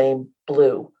wearing the same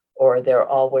blue, or they're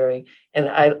all wearing, and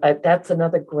I that's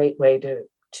another great way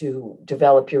to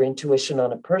develop your intuition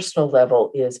on a personal level,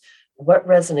 is what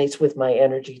resonates with my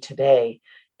energy today,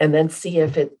 and then see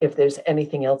if there's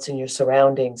anything else in your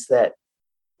surroundings that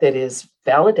is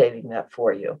validating that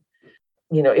for you.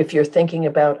 If you're thinking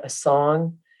about a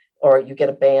song, or you get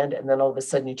a band and then all of a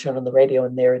sudden you turn on the radio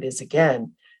and there it is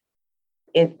again,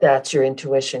 that's your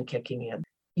intuition kicking in.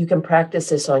 You can practice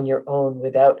this on your own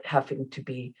without having to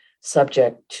be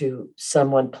subject to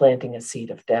someone planting a seed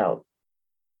of doubt.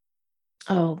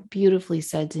 Oh, beautifully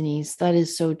said, Denise. That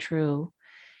is so true.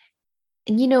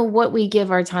 And what we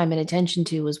give our time and attention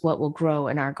to is what will grow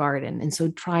in our garden. And so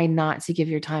try not to give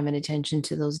your time and attention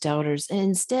to those doubters. And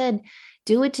instead,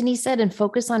 do what Denise said and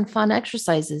focus on fun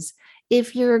exercises.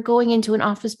 If you're going into an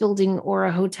office building or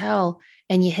a hotel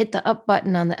and you hit the up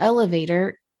button on the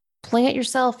elevator, plant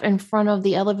yourself in front of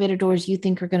the elevator doors you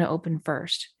think are going to open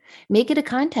first. Make it a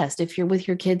contest if you're with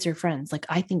your kids or friends. Like,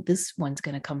 I think this one's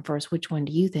going to come first. Which one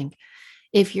do you think?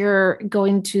 If you're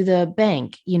going to the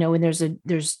bank, and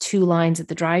there's two lines at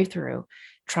the drive-through,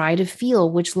 try to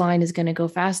feel which line is going to go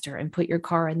faster and put your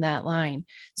car in that line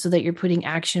so that you're putting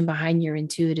action behind your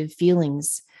intuitive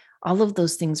feelings. All of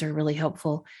those things are really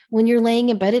helpful. When you're laying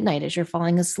in bed at night as you're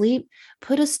falling asleep,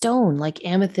 put a stone like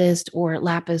amethyst or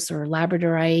lapis or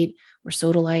labradorite or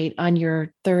sodalite on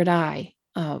your third eye,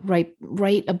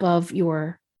 right above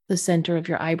the center of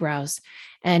your eyebrows,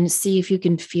 and see if you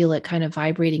can feel it kind of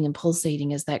vibrating and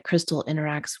pulsating as that crystal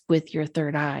interacts with your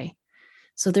third eye.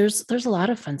 So there's a lot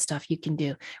of fun stuff you can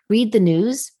do. Read the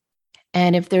news.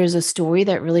 And if there's a story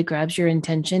that really grabs your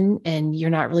attention and you're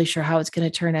not really sure how it's going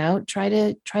to turn out, try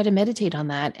to meditate on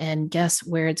that and guess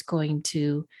where it's going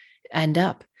to end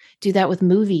up. Do that with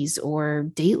movies or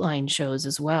Dateline shows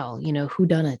as well,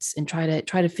 whodunits, and try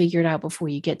to figure it out before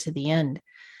you get to the end.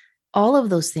 All of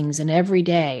those things and every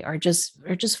day are just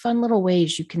fun little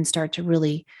ways you can start to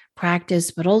really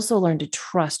practice, but also learn to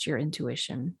trust your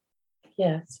intuition.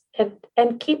 Yes.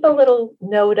 And keep a little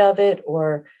note of it,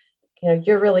 or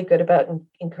you're really good about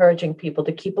encouraging people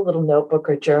to keep a little notebook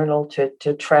or journal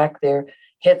to track their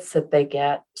hits that they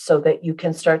get, so that you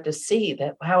can start to see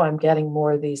that, wow, I'm getting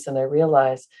more of these than I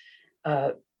realize.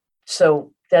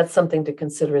 So that's something to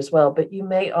consider as well. But you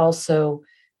may also,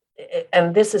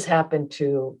 and this has happened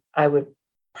to, I would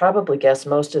probably guess,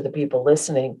 most of the people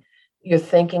listening, you're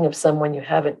thinking of someone you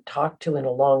haven't talked to in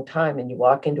a long time, and you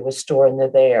walk into a store and they're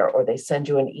there, or they send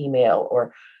you an email,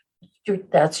 or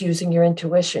that's using your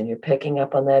intuition. You're picking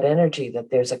up on that energy,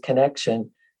 that there's a connection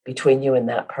between you and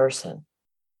that person.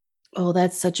 Oh,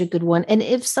 that's such a good one. And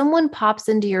if someone pops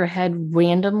into your head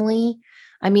randomly,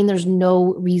 I mean, there's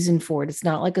no reason for it. It's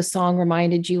not like a song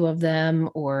reminded you of them,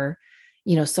 or,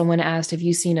 someone asked, have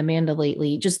you seen Amanda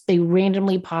lately? Just they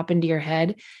randomly pop into your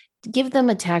head. Give them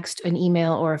a text, an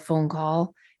email, or a phone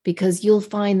call, because you'll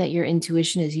find that your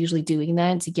intuition is usually doing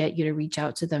that to get you to reach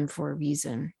out to them for a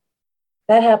reason.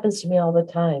 That happens to me all the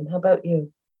time. How about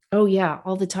you? Oh, yeah,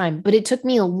 all the time. But it took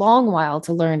me a long while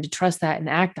to learn to trust that and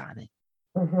act on it.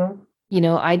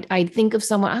 Mm-hmm. I'd think of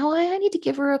someone, oh, I need to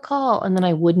give her a call. And then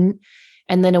I wouldn't.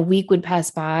 And then a week would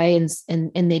pass by,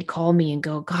 and they'd call me and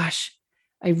go, gosh,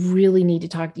 I really need to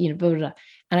talk to you, blah, blah, blah.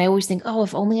 And I always think, oh,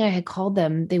 if only I had called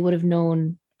them, they would have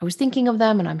known I was thinking of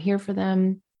them and I'm here for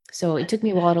them. So it took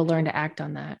me a while to learn to act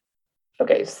on that.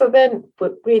 Okay, so then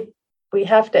we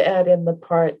have to add in the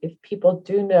part, if people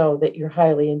do know that you're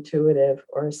highly intuitive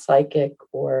or psychic,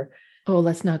 or Oh,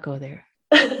 let's not go there.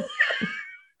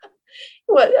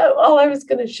 what all I was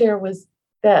going to share was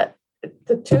that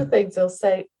the two things they'll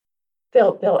say,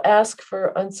 they'll ask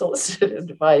for unsolicited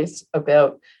advice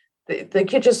about they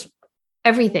could just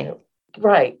Everything.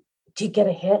 Right. Do you get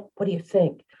a hit? What do you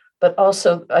think? But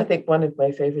also, I think one of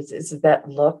my favorites is that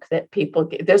look that people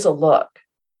get. There's a look.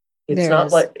 It's There not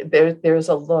is. like there's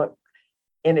a look,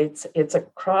 and it's a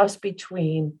cross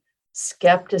between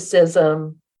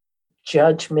skepticism,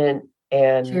 judgment,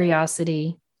 and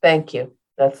Curiosity. thank you.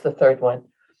 That's the third one.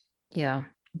 Yeah.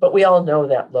 But we all know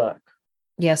that look.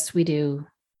 Yes, we do.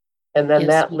 And then Yes,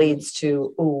 that we do. leads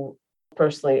to, ooh,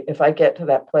 personally, if I get to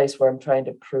that place where I'm trying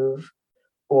to prove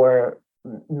or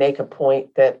make a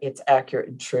point that it's accurate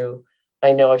and true,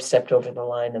 I know I've stepped over the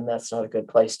line, and that's not a good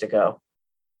place to go.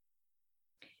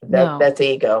 No. That's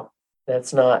ego.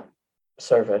 That's not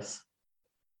service.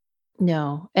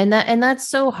 No. And that's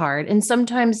so hard. And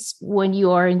sometimes when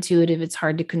you are intuitive, it's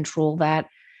hard to control that.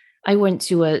 I went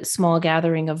to a small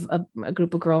gathering of a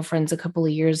group of girlfriends a couple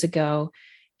of years ago,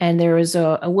 and there was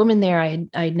a woman there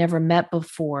I'd never met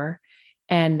before.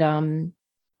 And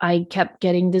I kept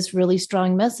getting this really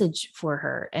strong message for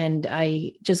her. And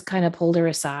I just kind of pulled her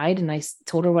aside and I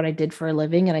told her what I did for a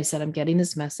living. And I said, I'm getting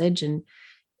this message. And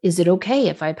is it okay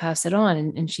if I pass it on?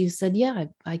 And she said, yeah,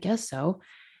 I guess so.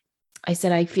 I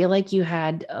said, I feel like you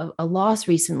had a loss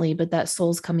recently, but that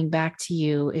soul's coming back to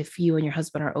you if you and your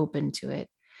husband are open to it.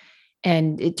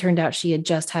 And it turned out she had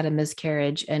just had a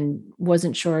miscarriage and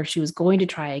wasn't sure if she was going to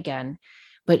try again,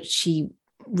 but she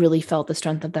really felt the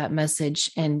strength of that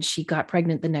message, and she got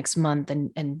pregnant the next month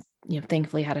and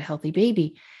thankfully had a healthy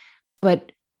baby.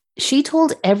 But she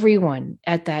told everyone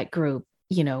at that group,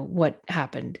 what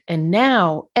happened. And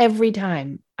now every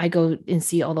time I go and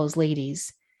see all those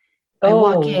ladies, I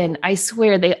walk Oh, in, I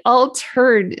swear they all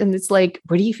turn and it's like,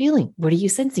 what are you feeling? What are you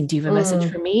sensing? Do you have a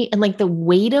message for me? And like the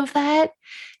weight of that,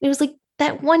 it was like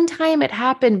that one time it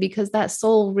happened because that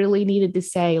soul really needed to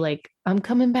say, like, I'm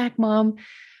coming back, mom.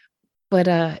 But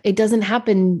it doesn't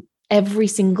happen every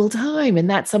single time. And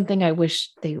that's something I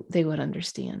wish they would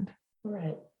understand.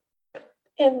 right.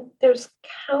 And there's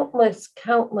countless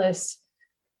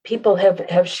people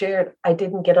have shared, I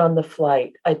didn't get on the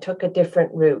flight. I took a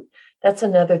different route. That's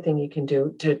another thing you can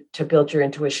do to build your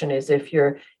intuition, is if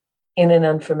you're in an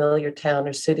unfamiliar town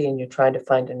or city and you're trying to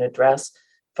find an address,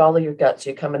 follow your guts.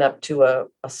 You're coming up to a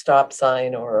stop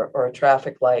sign or a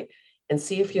traffic light, and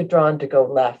see if you're drawn to go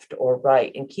left or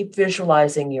right, and keep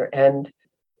visualizing your end,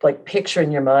 like picture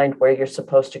in your mind where you're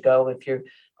supposed to go. If you're,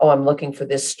 oh, I'm looking for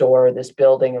this store or this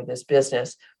building or this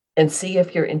business, and see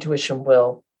if your intuition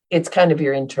will it's kind of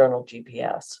your internal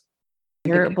GPS.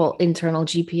 Terrible internal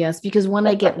GPS, because when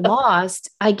I get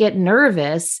lost, I get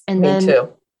nervous, and Me then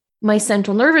too. my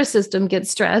central nervous system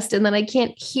gets stressed, and then I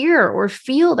can't hear or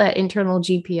feel that internal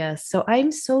GPS. So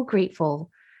I'm so grateful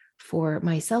for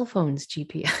my cell phone's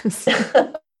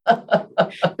GPS.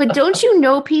 But don't you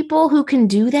know people who can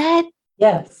do that?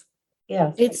 Yes.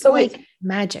 Yes. It's So like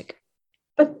magic.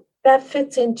 but that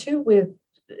fits into with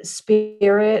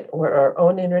spirit, or our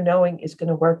own inner knowing is going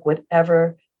to work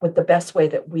whatever with the best way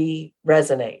that we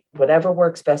resonate. Whatever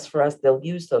works best for us, they'll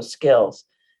use those skills.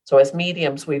 So as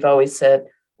mediums, we've always said,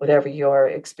 whatever your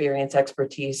experience,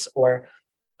 expertise, or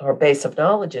base of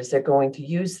knowledge is, they're going to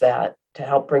use that to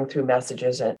help bring through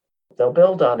messages, and they'll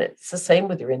build on it. It's the same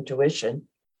with your intuition.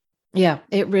 Yeah,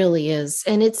 it really is.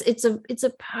 And it's a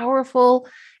powerful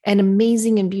and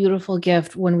amazing and beautiful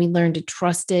gift when we learn to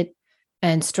trust it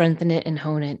and strengthen it and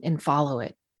hone it and follow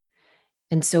it.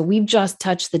 And so we've just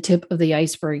touched the tip of the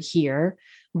iceberg here.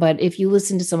 But if you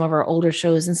listen to some of our older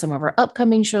shows and some of our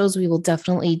upcoming shows, we will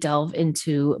definitely delve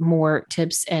into more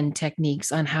tips and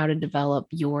techniques on how to develop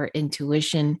your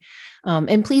intuition.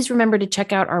 And please remember to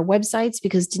check out our websites,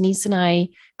 because Denise and I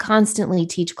constantly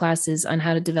teach classes on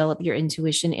how to develop your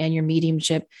intuition and your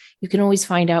mediumship. You can always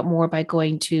find out more by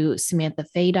going to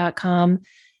SamanthaFaye.com.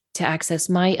 To access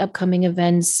my upcoming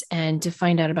events and to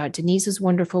find out about Denise's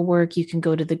wonderful work, you can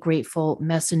go to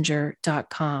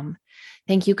thegratefulmessenger.com.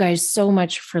 Thank you guys so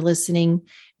much for listening.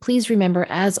 Please remember,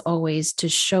 as always, to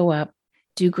show up,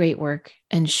 do great work,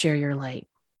 and share your light.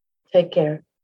 Take care.